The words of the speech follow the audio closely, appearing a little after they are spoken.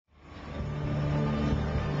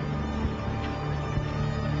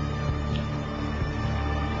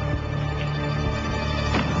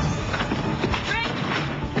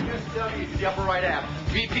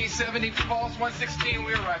VP 70, Paul's 116.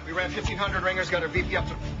 We arrived. We ran 1,500 ringers, got our VP up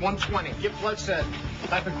to 120. Get blood set.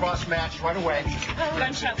 Type and cross match right away.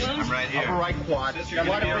 Gunshot wound. I'm right here. Upper right quad. Got a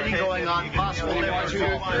lot of bleeding going on. Possible liver 2,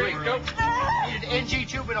 3. Go. Need an NG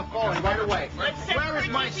juvenile calling right away. Where is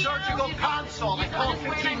my surgical console? I called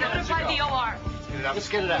 15 minutes ago. The OR. Let's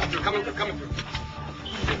get it out. They're coming through.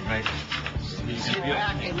 Right. Sit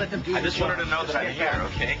back and let them do I just wanted to know that I'm here,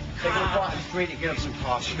 okay? Take him across the street and get him some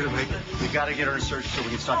coffee. We got to get her to surgery so we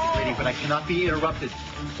can stop the bleeding, but I cannot be interrupted.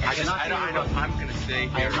 I know. I'm going to stay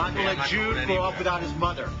here. I'm not going to let Jude grow up without his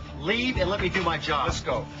mother. Leave and let me do my job. Let's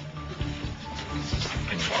go.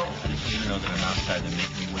 You know that I'm outside. They're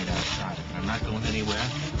making me wait outside. I'm not going anywhere.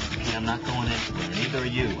 Okay, I'm not going anywhere. Neither are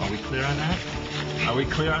you. Are we clear on that? Are we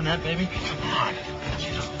clear on that, baby? Come on.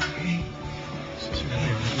 Get okay.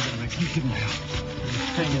 Give him help.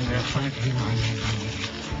 Hang in there, Frank. You're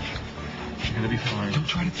gonna be fine. Don't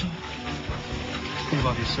try to talk. What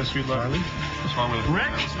about the accessory Harley? What's wrong with it? Rick?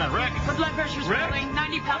 It's not Rick. Her blood pressure's falling.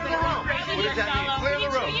 90 palpable. What does that mean? Clear the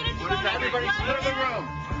room. What does that mean? Everybody clear the room.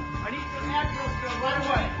 I need an ambulance right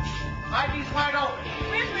away. IV's wide open.